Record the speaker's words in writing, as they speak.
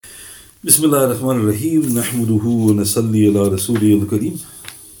Bismillah ar-Rahman ar-Rahim. Nahmaduhu wa nasalli ala Rasulih al-Kareem.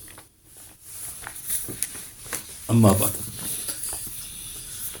 Amma ba'd.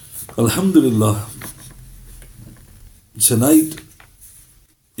 Alhamdulillah. Tonight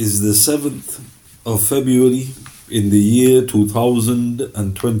is the 7th of February in the year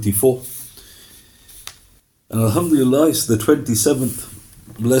 2024. And Alhamdulillah, it's the 27th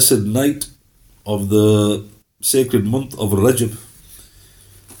blessed night of the sacred month of Rajab.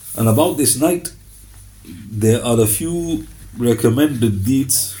 And about this night, there are a few recommended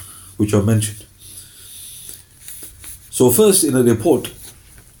deeds which are mentioned. So first, in a report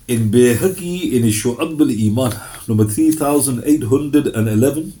in Bayhaqi in Shu'ab al-Iman, number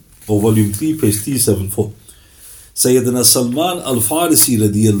 3811, or volume 3, page 374, Sayyidina Salman al-Farisi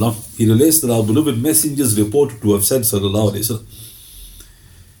radiyallahu anhu, he relates that our beloved messengers reported to have said, sallallahu alayhi wa sallam,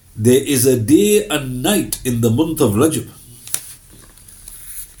 there is a day and night in the month of Rajab.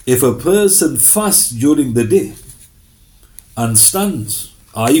 If a person fasts during the day and stands,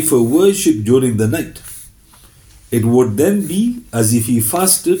 i.e. for worship during the night, it would then be as if he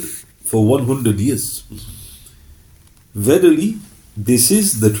fasted for 100 years. Verily, this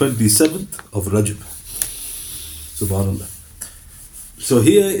is the 27th of Rajab. Subhanallah. So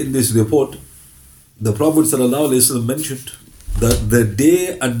here in this report, the Prophet ﷺ mentioned that the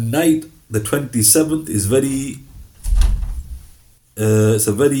day and night, the 27th, is it's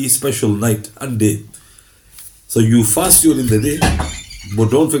a very special night and day. So you fast during the day,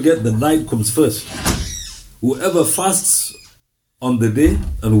 but don't forget the night comes first. Whoever fasts on the day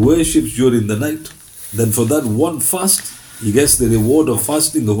and worships during the night, then for that one fast, he gets the reward of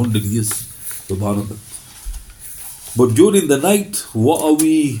fasting 100 years. Subhanallah. But during the night, what are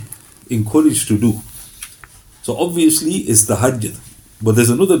we encouraged to do? So obviously it's the Hajj. But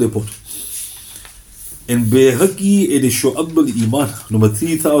there's another report. In Bayhaqi, it is Shu'ab al-Iman, number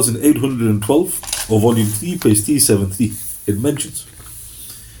 3812, or volume 3, page 373. It mentions,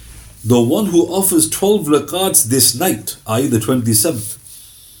 the one who offers 12 rakats this night, i.e. the 27th,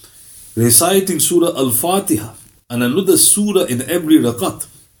 reciting Surah Al-Fatiha and another surah in every rakat,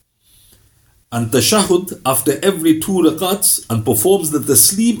 and tashahud after every 2 rakats, and performs the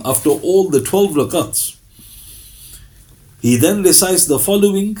taslim after all the 12 rakats, he then recites the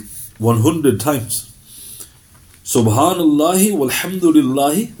following 100 times. Subhanallahi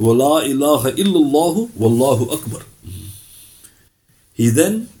walhamdulillahi wa la ilaha illallah wallahu akbar. He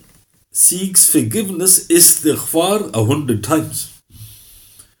then seeks forgiveness, istighfar, 100 times.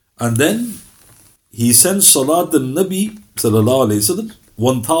 And then he sends salat al-Nabi sallallahu alayhi wa sallam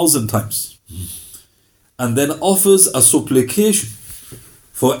 1000 times. And then offers a supplication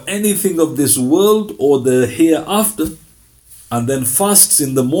for anything of this world or the hereafter, and then fasts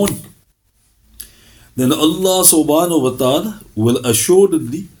in the morning. Then Allah subhanahu wa ta'ala will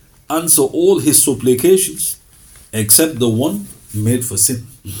assuredly answer all his supplications except the one made for sin.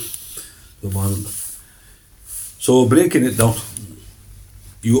 Subhanallah. So breaking it down,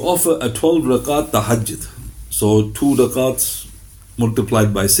 you offer a 12 rakat tahajjud. So 2 rakats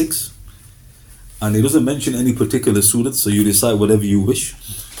multiplied by 6. And it doesn't mention any particular surah, so you recite whatever you wish.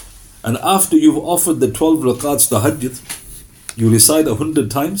 And after you've offered the 12 rakats tahajjud, you recite 100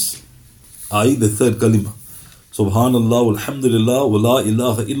 times, i.e. the third kalima. Subhanallah, walhamdulillah, wa la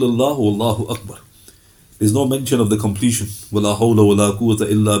ilaha illallah, wallahu akbar. There's no mention of the completion. Wa la hawla wa la quwwata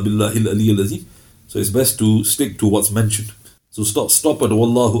illa billahil aliyyil azim. So it's best to stick to what's mentioned. So stop at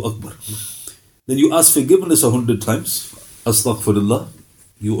wallahu akbar. Then you ask forgiveness 100 times. Astaghfirullah.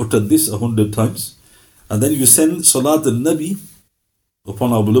 You utter this 100 times. And then you send salat al-Nabi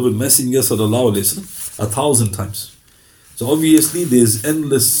upon our beloved Messenger sallallahu alayhi wa sallam 1000 times. So obviously there's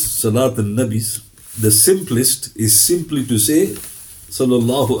endless salat al-Nabis. The simplest is simply to say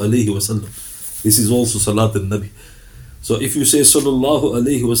sallallahu alayhi wa sallam. This is also salat al-Nabi. So if you say sallallahu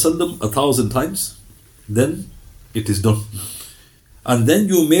alayhi wa sallam 1000 times, then it is done. And then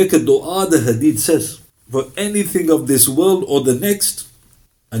you make a dua, the hadith says, for anything of this world or the next,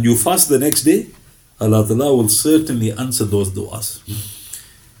 and you fast the next day, Allah Ta'ala will certainly answer those du'as.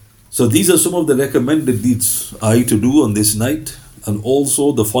 So these are some of the recommended deeds I to do on this night, and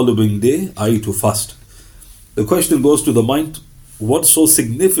also the following day I to fast. The question goes to the mind, what's so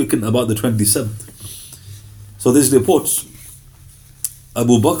significant about the 27th? So this reports,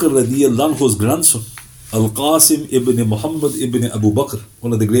 Abu Bakr radiyallahu anhu's grandson, Al-Qasim ibn Muhammad ibn Abu Bakr,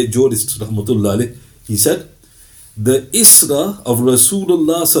 one of the great jurists, rahmatullah alayh, he said, the Isra of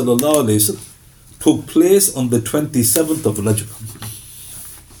Rasulullah sallallahu alayhi wa sallam took place on the 27th of Rajab.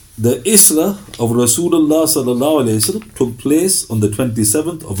 The Isra of Rasulullah sallallahu alayhi wa sallam took place on the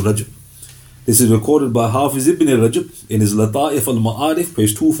 27th of Rajab. This is recorded by Hafiz Ibn Rajab in his Lataa'If al-Ma'arif,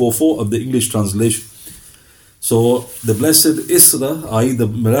 page 244 of the English translation. So the blessed Isra, i.e. the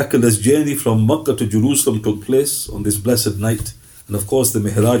miraculous journey from Makkah to Jerusalem, took place on this blessed night. And of course the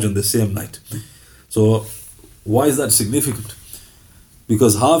Mihraj on the same night. So why is that significant?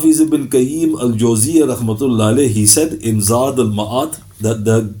 Because Hafiz ibn Qayyim al-Jawziyya rahmatullah alayh, he said in Zad al-Ma'ad that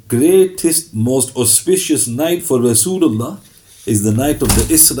the greatest, most auspicious night for Rasulullah is the night of the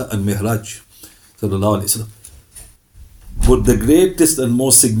Isra and Mihraj. Sallallahu alayhi wa sallam. But the greatest and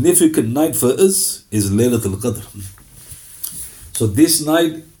most significant night for us is Laylatul Qadr. So this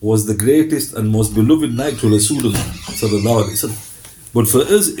night was the greatest and most beloved night to Rasulullah Sallallahu alayhi wa sallam. But for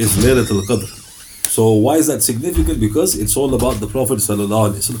us it's Laylatul Qadr. So why is that significant? Because it's all about the Prophet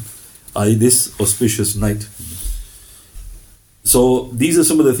Sallallahu alayhi wa sallam, i.e. this auspicious night. So these are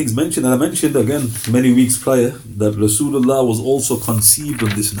some of the things mentioned, and I mentioned again many weeks prior that Rasulullah was also conceived on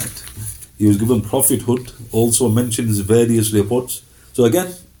this night. He was given prophethood, also mentions various reports. So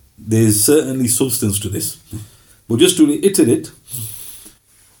again, there is certainly substance to this. But just to reiterate,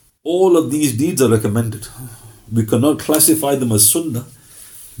 all of these deeds are recommended. We cannot classify them as sunnah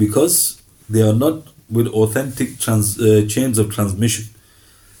because they are not with authentic chains of transmission.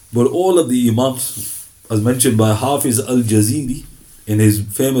 But all of the Imams, as mentioned by Hafiz al-Jaziri in his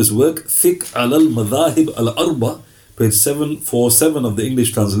famous work, Fiqh al-Madhahib al-Arba, page 747 of the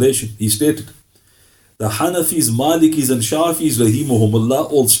English translation, he stated, the Hanafis, Malikis and Shafis,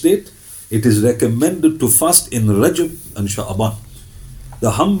 rahimahumullah, all state, it is recommended to fast in Rajab and Sha'aban.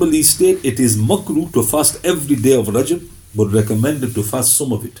 The Hanbalis state it is makruh to fast every day of Rajab, but recommended to fast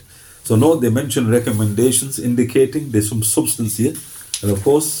some of it. So note they mention recommendations indicating there's some substance here. And of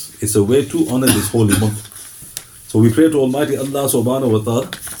course, it's a way to honor this holy month. So we pray to Almighty Allah subhanahu wa ta'ala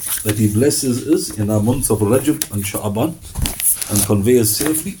that He blesses us in our months of Rajab and Sha'aban and convey us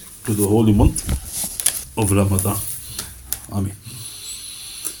safely to the holy month of Ramadan. Ameen.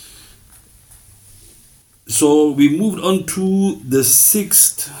 So we moved on to the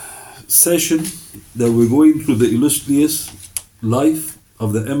sixth session that we're going through the illustrious life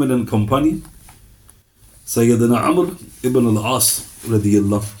of the eminent companion Sayyidina Amr Ibn Al-Aas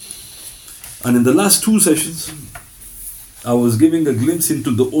radiyallahu. And in the last two sessions I was giving a glimpse into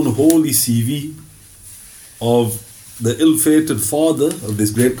the unholy CV of the ill-fated father of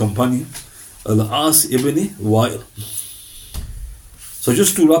this great companion, Al-Aas ibn Wa'il. So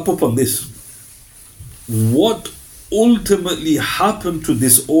just to wrap up on this, what ultimately happened to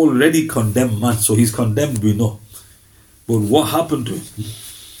this already condemned man? So he's condemned, we know. But what happened to him?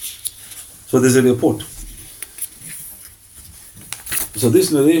 So there's a report. So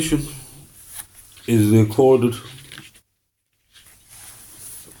this narration is recorded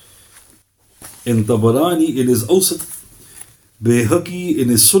in Tabarani in his Awsat, Bayhaqi in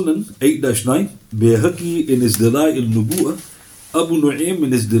his Sunan 8-9, Bayhaqi in his Dala'il Nubu'ah, Abu Nu'aym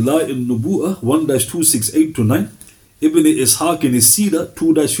in his Dala'il Nubu'ah 1-268-9, Ibn Ishaq in his Sira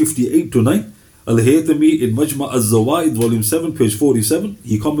 2-58-9, Al-Haythami in Majma' al-Zawaid volume 7 page 47,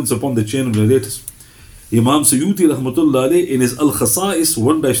 he comments upon the chain of narrators. Imam Suyuti rahmatullah alayh in his Al-Khasa'is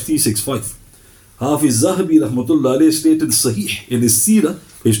 1-365. Hafiz Zahabi rahmatullah alayh stated Sahih in his Sira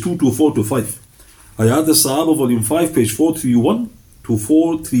page 224-5. Hayat al-Sahaba volume 5 page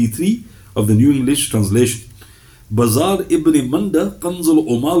 431-433 of the New English translation. Bazar ibn Manda Kanzul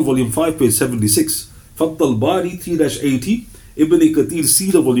Umal volume 5 page 76. Fath al-Bari 3-80. Ibn Kathir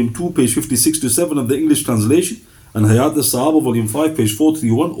Sira volume 2 page 56-7 of the English translation. And Hayat al-Sahaba volume 5 page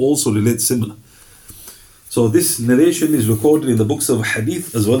 431 also relates similar. So this narration is recorded in the books of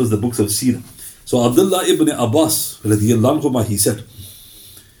Hadith as well as the books of Sirah. So Abdullah ibn Abbas radiyallahu anhu, he said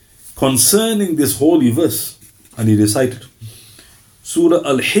concerning this holy verse, and he recited Surah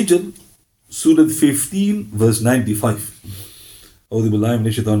Al-Hijr, Surah 15 verse 95. A'udhu billahi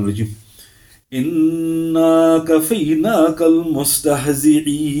minash shaitanir rajim. Inna kafaynaka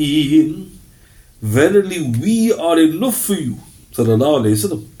al-mustahzi'in. Verily we are enough for you, sallallahu alayhi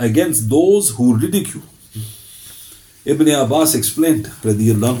wasallam, against those who ridicule. Ibn Abbas explained,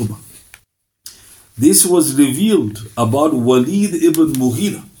 radiyallahu anhu, this was revealed about Walid ibn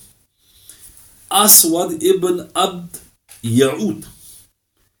Mughira, Aswad ibn Abd Ya'ud,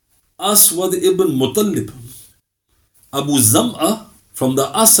 Aswad ibn Muttalib, Abu Zam'a from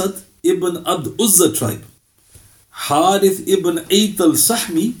the Asad ibn Abd Uzza tribe, Harith ibn Ayt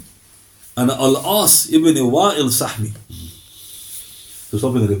al-Sahmi, and Al-As ibn Wa'il Sahmi. So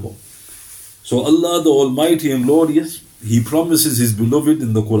stop in the report. So Allah the Almighty and Glorious, He promises His beloved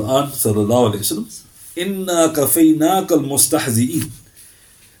in the Quran sallallahu alayhi wa sallam, Inna kafaynaka al-mustahzi'in.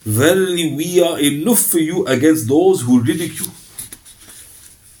 Verily we are enough for you against those who ridicule.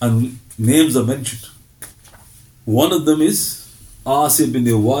 And names are mentioned. One of them is As ibn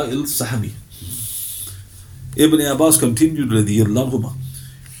Wa'il Sahmi. Ibn Abbas continued, radiyallahu anhu,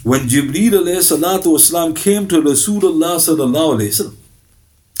 when Jibreel alayhi salatu wasalam came to Rasulullah sallallahu alayhi wasallam,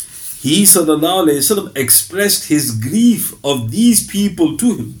 he sallallahu alayhi wasallam expressed his grief of these people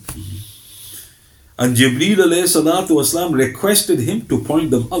to him. And Jibreel alayhi salatu wasalam requested him to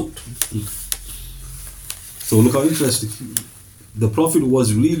point them out. So look how interesting. The Prophet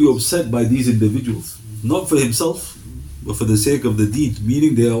was really upset by these individuals. Not for himself, but for the sake of the deed.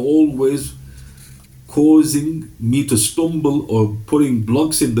 Meaning they are always causing me to stumble or putting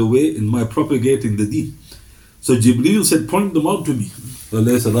blocks in the way in my propagating the deen. So Jibreel said, point them out to me. When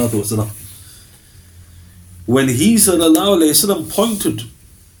he sallallahu alayhi wasallam pointed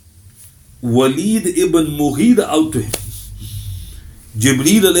Walid ibn Mughira out to him,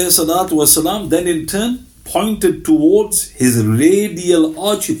 Jibreel alayhi salatu wasalam then in turn pointed towards his radial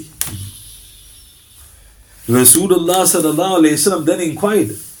archery. Rasulullah sallallahu alayhi wasallam then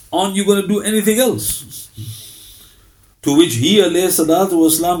inquired, aren't you going to do anything else? To which he alayhi salatu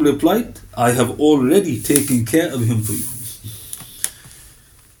wasalam replied, I have already taken care of him for you.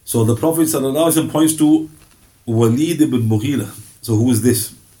 So the Prophet sallallahu alayhi wasallam points to Walid ibn Mughira. So who is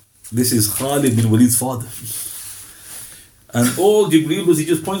this? This is Khalid bin Walid's father. And all Jibreel does, he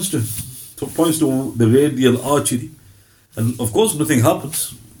just points to him. So points to the radial archery. And of course nothing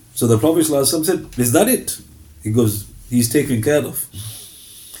happens. So the Prophet sallallahu alayhi wasallam said, is that it? He goes, he's taken care of.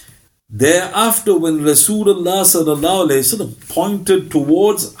 Thereafter, when Rasulullah sallallahu alayhi wasallam pointed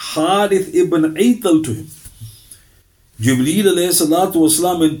towards Harith ibn Aital to him, Jibreel alayhi salatu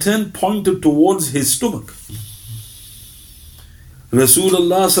wasalam in turn pointed towards his stomach.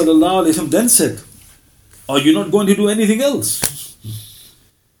 Rasulullah sallallahu alayhi wasallam then said, are you not going to do anything else?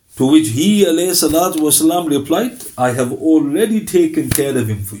 To which he alayhi salatu wasalam replied, I have already taken care of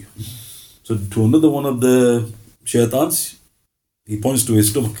him for you. So to another one of the shaitans, he points to his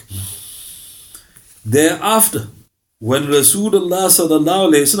stomach. Thereafter, when Rasulullah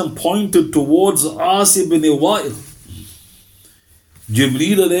sallallahu alayhi wasallam pointed towards As ibn Wa'il,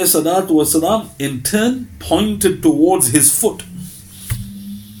 Jibreel alayhi salatu wasalam in turn pointed towards his foot.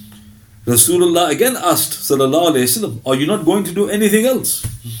 Rasulullah again asked sallallahu alayhi wasallam, are you not going to do anything else?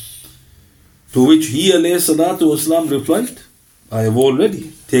 To which he alayhi salatu wasalam replied, I have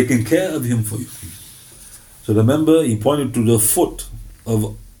already taken care of him for you. So remember, he pointed to the foot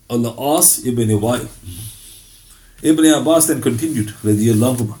of Al-As ibn Wa'il. Ibn Abbas then continued,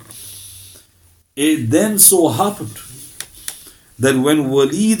 radiyallahu anhu, it then so happened that when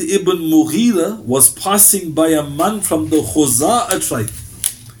Walid ibn Mughira was passing by a man from the Khuza'a tribe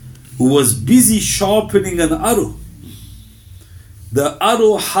who was busy sharpening an arrow, the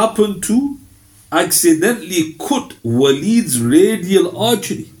arrow happened to accidentally cut Walid's radial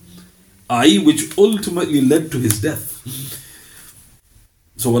artery, i.e. which ultimately led to his death.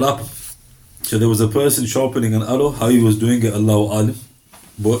 So what happened? So there was a person sharpening an arrow. How he was doing it, Allahu Alim,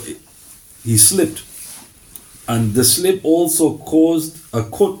 but he slipped, and the slip also caused a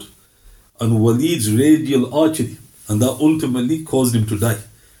cut on Walid's radial artery, and that ultimately caused him to die.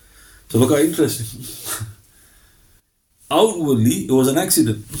 So look how interesting. Outwardly it was an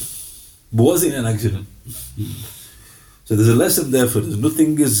accident, but was it an accident? So there's a lesson there for us.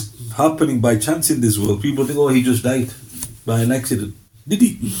 Nothing is happening by chance in this world. People think, oh, he just died by an accident. Did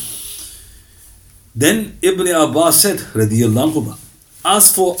he? Then Ibn Abbas said, radiyallahu anhu,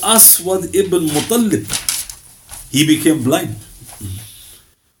 as for Aswad ibn Muttalib, he became blind.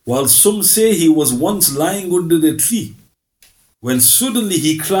 While some say he was once lying under a tree, when suddenly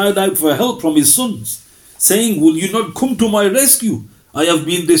he cried out for help from his sons, saying, will you not come to my rescue? I have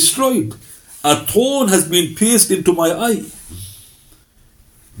been destroyed. A thorn has been pierced into my eye.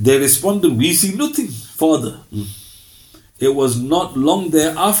 They responded, we see nothing, Father. It was not long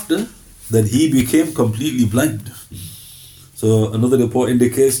thereafter that he became completely blind. So another report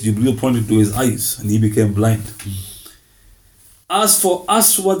indicates Jibreel pointed to his eyes and he became blind. As for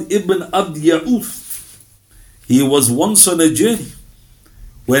Aswad ibn Abd Ya'uf, he was once on a journey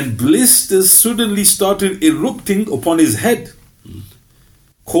when blisters suddenly started erupting upon his head,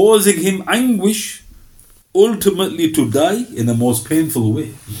 causing him anguish, ultimately to die in the most painful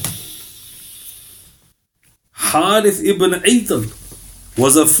way. Harith ibn Aital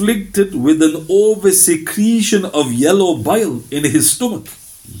was afflicted with an over-secretion of yellow bile in his stomach,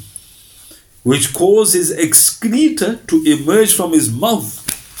 which caused his excreta to emerge from his mouth,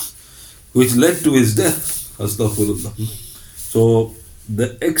 which led to his death. Astaghfirullah. So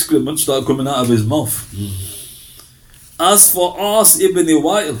the excrement started coming out of his mouth. As for As ibn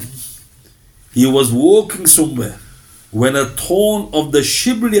Wa'il, he was walking somewhere when a thorn of the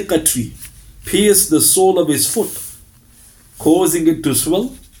shibriqa tree pierced the sole of his foot, causing it to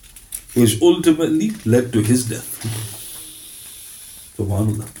swell, which ultimately led to his death.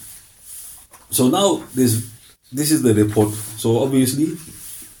 Subhanallah. So now this is the report. So obviously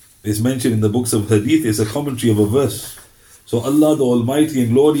it's mentioned in the books of hadith, it's a commentary of a verse. So Allah the Almighty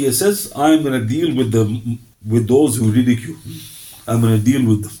and Glorious says, I am going to deal with those who ridicule. I'm going to deal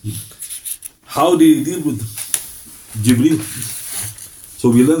with them. How do you deal with them? Jibreel. So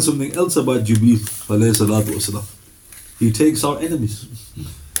we learn something else about Jibreel alayhi salatu wasalam. He takes out enemies.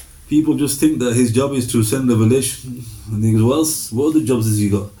 People just think that his job is to send revelation. And he goes, well, what other jobs has he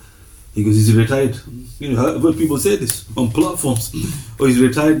got? He goes, he's retired. You know, I've heard people say this on platforms. Oh, he's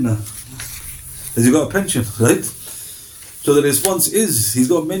retired now. Has he got a pension, right? So the response is, he's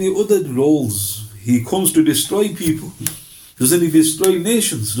got many other roles. He comes to destroy people. Doesn't he destroy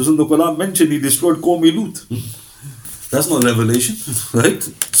nations? Doesn't the Quran mention he destroyed Qawmi Lut? That's not revelation, right?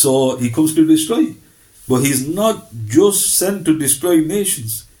 So he comes to destroy. But he's not just sent to destroy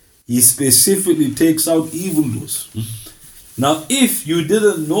nations. He specifically takes out evildoers. Now, if you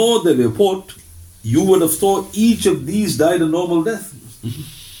didn't know the report, you would have thought each of these died a normal death.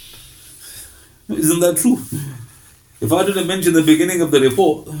 Isn't that true? If I didn't mention the beginning of the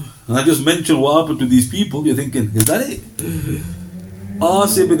report, and I just mentioned what happened to these people, you're thinking, is that it?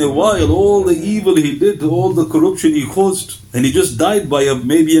 As ibn Wa'il, all the evil he did, all the corruption he caused, and he just died by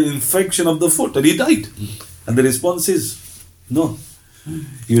maybe an infection of the foot, and he died. And the response is, no.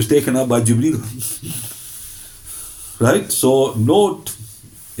 He was taken up by Jibreel. Right? So note,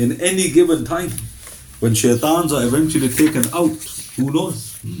 in any given time, when shaitans are eventually taken out, who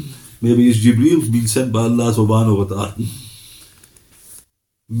knows? Maybe it's Jibreel being sent by Allah subhanahu wa ta'ala.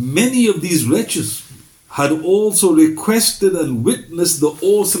 Many of these wretches had also requested and witnessed the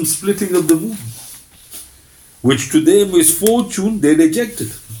awesome splitting of the moon, which to their misfortune they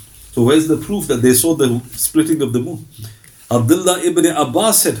rejected. So where's the proof that they saw the splitting of the moon? Abdullah ibn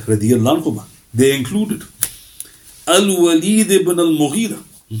Abbas said, radiyallahu anhu, they included Al-Walid ibn Al-Mughira,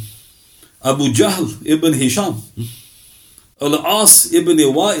 Abu Jahl ibn Hisham, Al-Aas ibn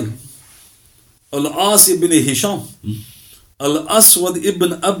Wa'il, Al-Aas ibn Hisham, Al-Aswad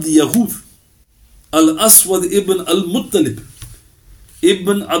ibn Abd Yahud, Al-Aswad ibn Al-Muttalib,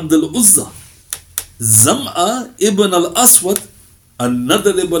 Ibn Abd Al-Uzza, Zam'a ibn Al-Aswad,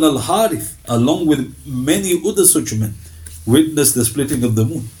 another Ibn Al-Harith, along with many other such men, witnessed the splitting of the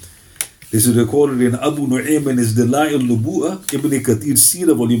moon. This is recorded in Abu Nu'aym in his Dala'il Nubu'ah, Ibn Kathir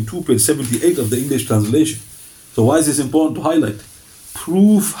Sirah, volume 2, page 78 of the English translation. So why is this important to highlight?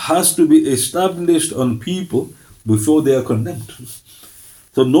 Proof has to be established on people before they are condemned.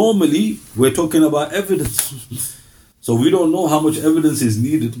 So normally, we're talking about evidence. So we don't know how much evidence is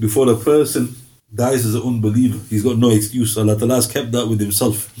needed before a person dies as an unbeliever. He's got no excuse. Allah Ta'ala has kept that with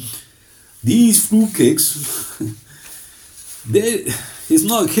himself. These fruitcakes, it's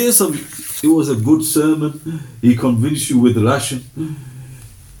not a case of it was a good sermon, he convinced you with ration.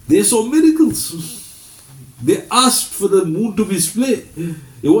 They saw miracles. They asked for the moon to be split.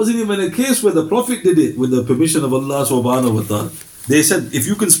 It wasn't even a case where the Prophet did it with the permission of Allah subhanahu wa ta'ala. They said, if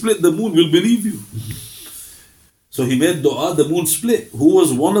you can split the moon, we'll believe you. So he made dua, the moon split. Who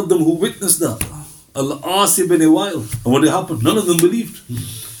was one of them who witnessed that? Al-As ibn Wa'il. And what happened? None of them believed.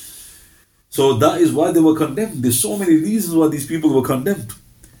 So that is why they were condemned. There's so many reasons why these people were condemned.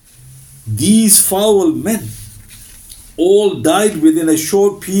 These foul men all died within a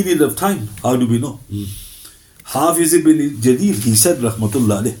short period of time. How do we know? Hafiz ibn Jarir, he said,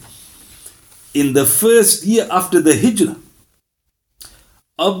 rahmatullah alayh, in the first year after the Hijrah,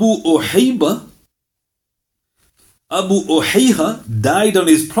 Abu Uhayha died on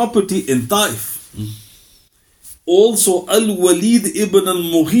his property in Taif. Also Al-Walid ibn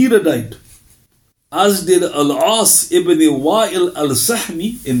Al-Mughira died, as did Al-As ibn Wa'il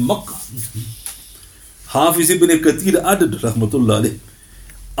Al-Sahmi in Makkah. Hafiz ibn Kathir added, rahmatullah alayh,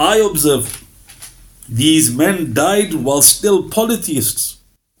 I observed these men died while still polytheists,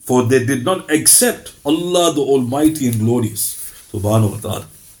 for they did not accept Allah the Almighty and Glorious, subhanahu wa ta'ala.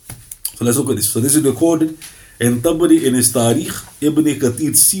 So let's look at this. So this is recorded in Tabari in his Tarikh, Ibn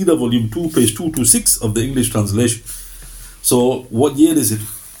Kathir Sirah, volume 2, page 226 of the English translation. So what year is it?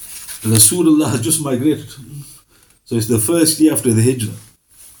 Rasulullah has just migrated. So it's the first year after the Hijrah.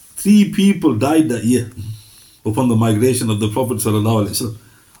 3 people died that year upon the migration of the Prophet sallallahu alaihi wasallam.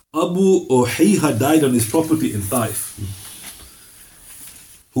 Abu Uhayha died on his property in Taif.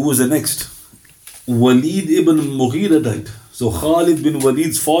 Who was the next? Walid ibn Mughira died. So Khalid bin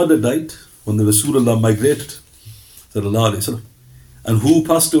Walid's father died when the Rasulullah migrated. And who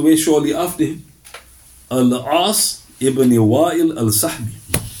passed away shortly after him? Al-As Ibn Wa'il al-Sahmi.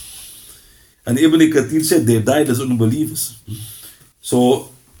 And Ibn Kathir said they died as unbelievers. So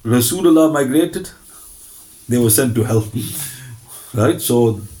Rasulullah migrated, they were sent to hell. Right?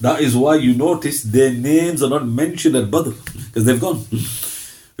 So that is why you notice their names are not mentioned at Badr, because they've gone.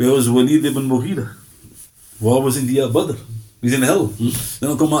 Where was Walid ibn Mughira? What was in the Badr? He's in hell. They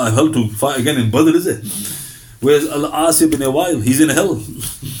don't come out of hell to fight again in Badr, is it? Where's Al-As ibn Wa'il? He's in hell.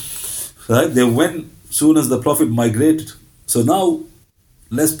 Right? They went soon as the Prophet migrated. So now,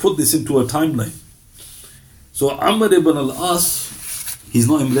 let's put this into a timeline. So Amr Ibn Al-Aas, he's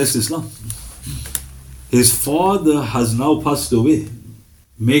not embraced Islam. His father has now passed away,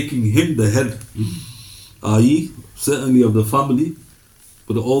 making him the head, i.e., certainly of the family,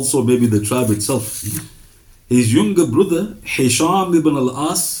 but also maybe the tribe itself. His younger brother, Hisham Ibn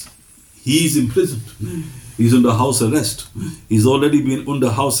Al-Aas, he's imprisoned. He's under house arrest. He's already been under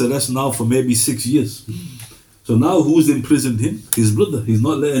house arrest now for maybe 6 years. So now who's imprisoned him? His brother. He's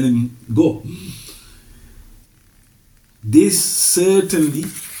not letting him go. This certainly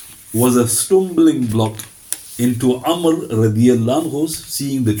was a stumbling block into Amr radiallahu anhu's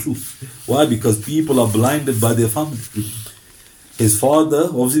seeing the truth. Why? Because people are blinded by their family. His father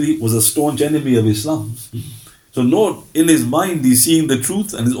obviously was a staunch enemy of Islam. So note, in his mind he's seeing the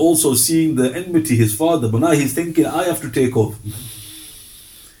truth and is also seeing the enmity his father. But now he's thinking, I have to take over.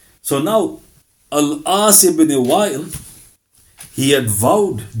 So now Al-As ibn Wa'il, he had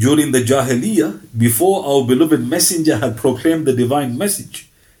vowed during the Jahiliyyah, before our beloved messenger had proclaimed the divine message,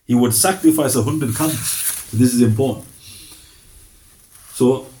 he would sacrifice 100 camels. This is important.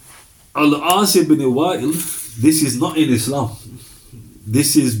 So Al-As ibn Wa'il, this is not in Islam.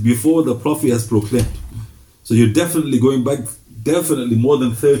 This is before the Prophet has proclaimed. So you're definitely going back, definitely more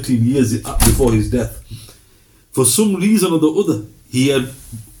than 13 years before his death. For some reason or the other, he had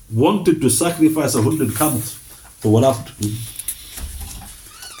wanted to sacrifice 100 camels. So what happened?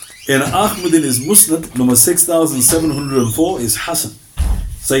 In Ahmad in his Musnad, number 6704 is Hassan.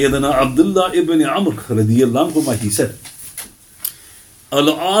 Sayyidina Abdullah ibn Amr radiyallahu anhu, he said,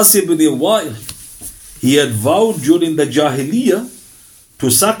 Al-As ibn Wa'il, he had vowed during the Jahiliyyah to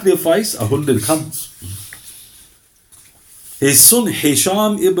sacrifice 100 camels. His son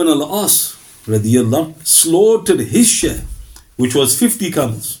Hisham ibn Al-As radiyallahu anhu slaughtered his share, which was 50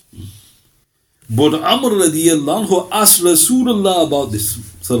 camels. But Amr radiyallahu anhu asked Rasulullah about this,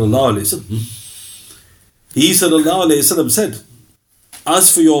 sallallahu alayhi wasallam. He sallallahu alayhi wasallam said,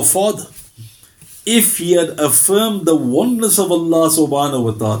 as for your father, if he had affirmed the oneness of Allah subhanahu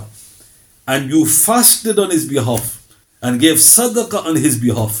wa ta'ala, and you fasted on his behalf, and gave sadaqah on his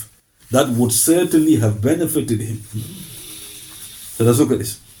behalf, that would certainly have benefited him. So let's look at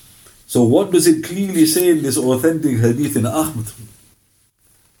this. So what does it clearly say in this authentic hadith in Ahmad?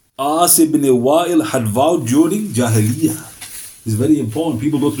 As ibn Wa'il had vowed during Jahiliyyah. It's very important.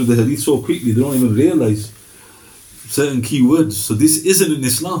 People go through the hadith so quickly, they don't even realize certain key words. So this isn't in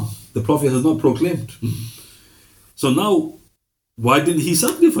Islam. The Prophet has not proclaimed. So now, why didn't he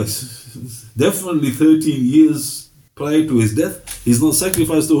sacrifice? Definitely 13 years prior to his death, he's not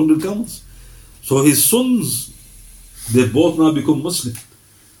sacrificed 100 camels. So his sons, they've both now become Muslim.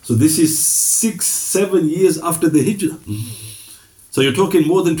 So this is 6-7 years after the Hijrah. So you're talking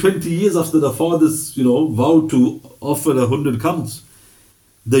more than 20 years after the fathers, vowed to offer 100 camels.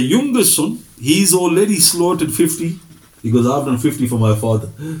 The youngest son, he's already slaughtered 50. He goes, I've done 50 for my father.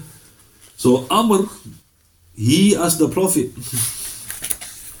 So Amr, he asked the Prophet.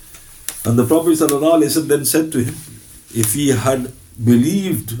 And the Prophet ﷺ then said to him, if he had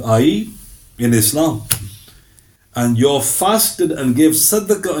believed, i.e. in Islam, and you fasted and gave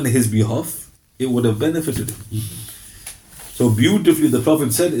sadaqah on his behalf, it would have benefited him. So beautifully the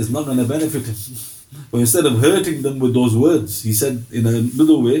Prophet said, it's not going to benefit him. But instead of hurting them with those words, he said in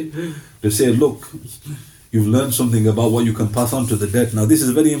another way, to say, look, you've learned something about what you can pass on to the dead. Now this is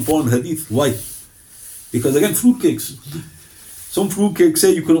a very important hadith. Why? Because again, fruitcakes. Some fruitcakes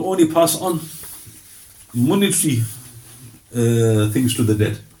say you can only pass on monetary things to the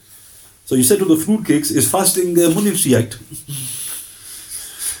dead. So you said to the fruitcakes, is fasting a monetary act?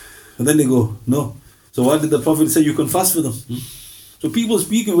 And then they go, no. So why did the Prophet say you can fast for them? So people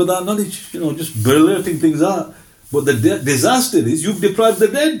speaking without knowledge, just blurting things out. But the disaster is you've deprived the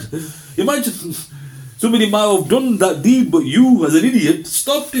dead. Imagine, somebody might have done that deed, but you as an idiot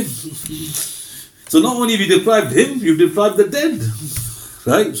stopped him. So not only have you deprived him, you've deprived the dead.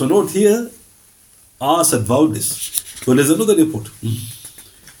 Right? So note here, As had vowed this. But there's another report.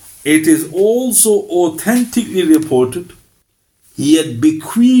 It is also authentically reported he had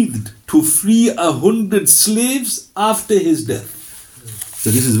bequeathed to free 100 slaves after his death. So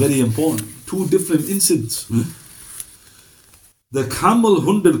this is very important. Two different incidents. The camel,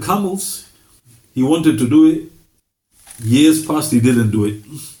 100 camels, he wanted to do it. Years passed, he didn't do it.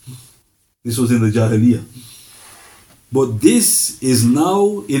 This was in the Jahiliyyah. But this is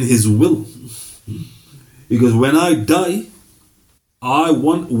now in his will. Because when I die, I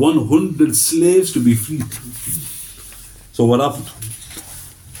want 100 slaves to be freed. So what happened?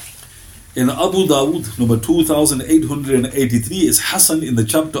 In Abu Dawood, number 2883, is Hassan in the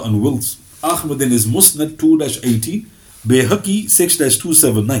chapter on wills. Ahmad in his Musnad 2-18, Bayhaqi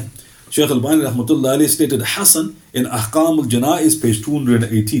 6-279. Shaykh al-Bani rahmatullah alayhi stated Hassan in Ahkam al-Janaiz, page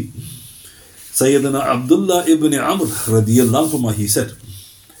 218. Sayyidina Abdullah ibn Amr radiyallahu anhu, he said,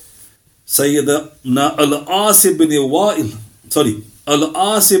 Sayyidina Al-Aas ibn Wa'il,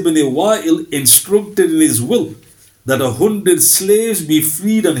 Al-Aas ibn Wa'il instructed in his will that 100 slaves be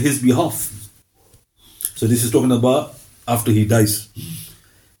freed on his behalf. So this is talking about after he dies.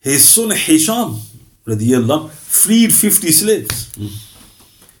 His son Hisham radiyallahu freed 50 slaves.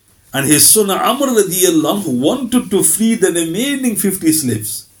 And his son Amr radiyallahu wanted to free the remaining 50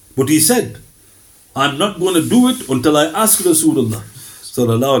 slaves. But he said, I'm not going to do it until I ask Rasulullah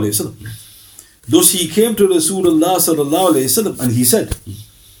sallallahu alayhi wasallam. Thus he came to Rasulullah sallallahu alayhi wasallam and he said,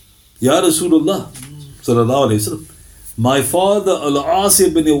 Ya Rasulullah sallallahu alayhi wasallam, my father Al-Aas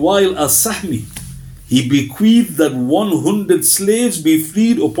ibn Wa'il as-Sahmi, he bequeathed that 100 slaves be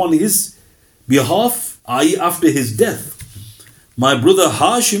freed upon his behalf, i.e. after his death. My brother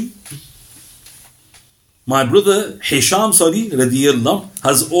Hisham, radiyallahu,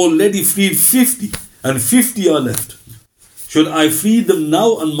 has already freed 50 and 50 are left. Should I free them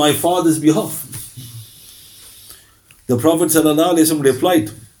now on my father's behalf? The Prophet sallallahu alayhi wasallam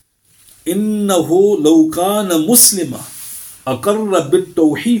replied, إنه لو كان مسلما أقر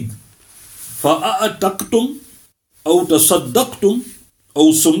بالتوحيد فأعتقتم أو تصدقتم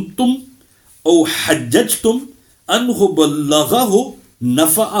أو صمتم أو حججتم أنه بلغه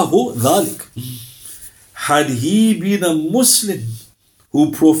نفعه ذلك. Had he been a Muslim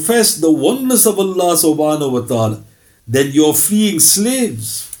who professed the oneness of Allah subhanahu wa ta'ala, then you're freeing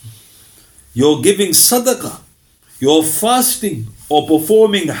slaves, you're giving sadaqah, you're fasting or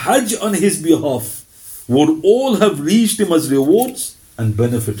performing hajj on his behalf would all have reached him as rewards and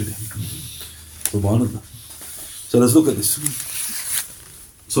benefited him. Subhanallah. So let's look at this.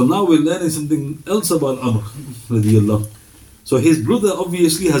 So now we're learning something else about Amr radiyallahu. So his brother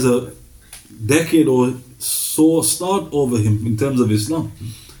obviously has a decade or so start over him in terms of Islam.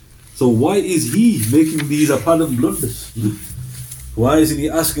 So why is he making these apparent blunders? Why isn't he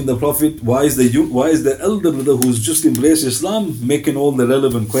asking the Prophet? Why is the elder brother who's just embraced Islam making all the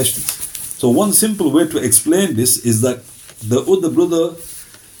relevant questions? So one simple way to explain this is that the other brother,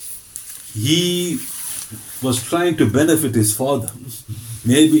 he was trying to benefit his father.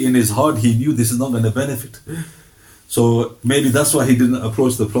 Maybe in his heart he knew this is not going to benefit. So maybe that's why he didn't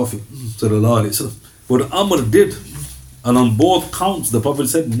approach the Prophet sallallahu alaihi wasallam. But Amr did. And on both counts, the Prophet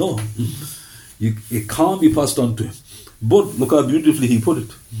said, no, it can't be passed on to him. But look how beautifully he put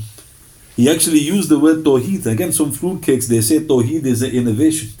it. He actually used the word Tawheed. Again, some fruitcakes, they say Tawheed is an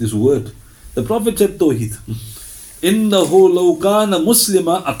innovation, this word. The Prophet said Tawheed. إِنَّهُ لَوْ كَانَ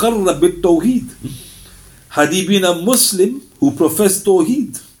مُسْلِمًا أَقَرَّ بِالتَّوْحِيدِ. Had he been a Muslim who professed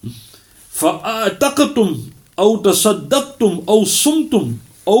Tawheed, فَأَعْتَقْتُمْ أَوْ تَصَدَّقْتُمْ أَوْ صُمْتُمْ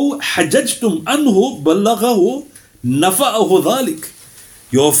أَوْ حَجَجْتُمْ أَنْهُ بَلَّغَهُ نَفَعَهُ ذَلِكَ.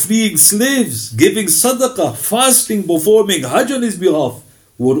 You're freeing slaves, giving sadaqah, fasting, performing hajj on his behalf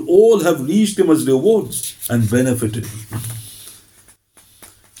would all have reached him as rewards and benefited him.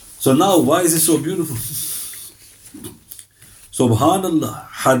 So now, why is it so beautiful? Subhanallah,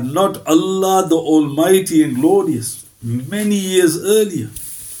 had not Allah the Almighty and Glorious many years earlier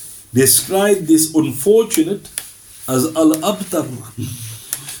described this unfortunate as Al-Abtar,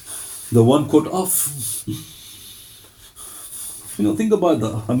 the one cut off. Think about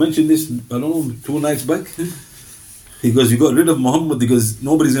that. I mentioned this, 2 nights back. Because you got rid of Muhammad because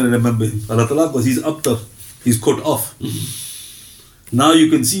nobody's going to remember him. Allah Ta'ala, because he's Abtar, he's cut off. Now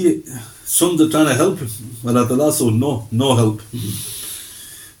you can see it. Sons are trying to help him. Allah Ta'ala, so no help.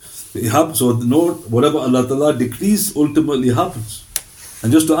 So whatever Allah Ta'ala decrees ultimately happens.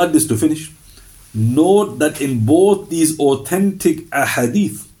 And just to add this to finish, note that in both these authentic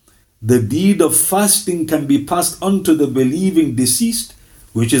ahadith, the deed of fasting can be passed on to the believing deceased,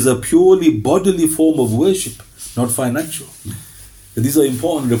 which is a purely bodily form of worship, not financial. These are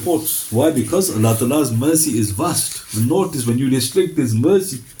important reports. Why? Because Allah Ta'ala's mercy is vast. And notice when you restrict His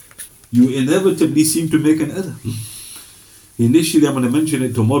mercy, you inevitably seem to make an error. Initially, I'm going to mention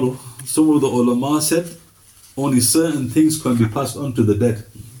it tomorrow. Some of the ulama said only certain things can be passed on to the dead.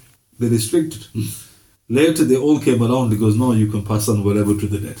 They restricted. Later they all came around. He goes, no, you can pass on whatever to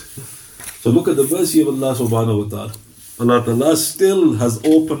the dead. So look at the mercy of Allah subhanahu wa ta'ala. Allah ta'ala still has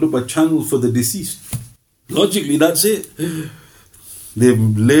opened up a channel for the deceased. Logically, that's it.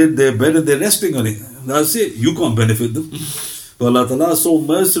 They've laid their bed and they're resting on it. That's it. You can't benefit them. But Allah ta'ala is so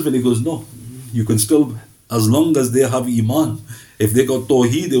merciful. He goes, no, you can still, as long as they have iman, if they got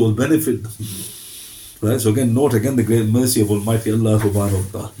tawheed, they will benefit them. Right? So again, note again the great mercy of Almighty Allah subhanahu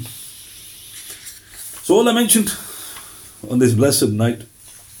wa ta'ala. So all I mentioned on this blessed night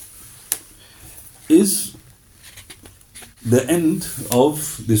is the end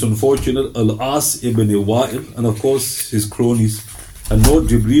of this unfortunate Al-Aas ibn Wa'il, and of course his cronies. And Lord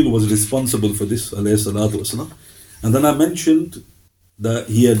Jibreel was responsible for this, alayhi salatu wasalam. And then I mentioned that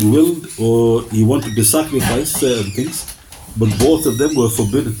he had willed or he wanted to sacrifice certain things, but both of them were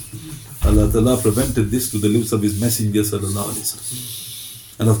forbidden. Allah Ta'ala prevented this to the lips of his messenger sallallahu alayhi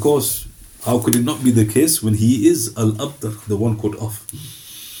wasallam. And of course, how could it not be the case when he is Al-Abtar, the one cut off?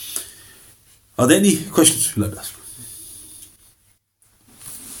 Are there any questions? Let us.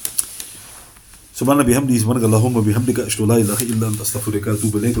 سبحان بحمده سبحانك اللهم وبحمدك أشهد أن لا إله إلا أنت أستغفرك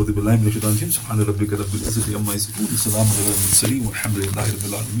وأتوب إليك وأتوب بالله من الشيطان الرجيم سبحان ربك رب العزة عما يصفون وسلام على المرسلين والحمد لله رب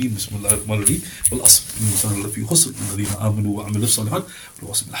العالمين بسم الله الرحمن الرحيم والعصر إن الإنسان لفي خسر الذين آمنوا وعملوا الصالحات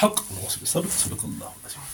والتواصوا بالحق والتواصوا بالصبر صدق الله العظيم.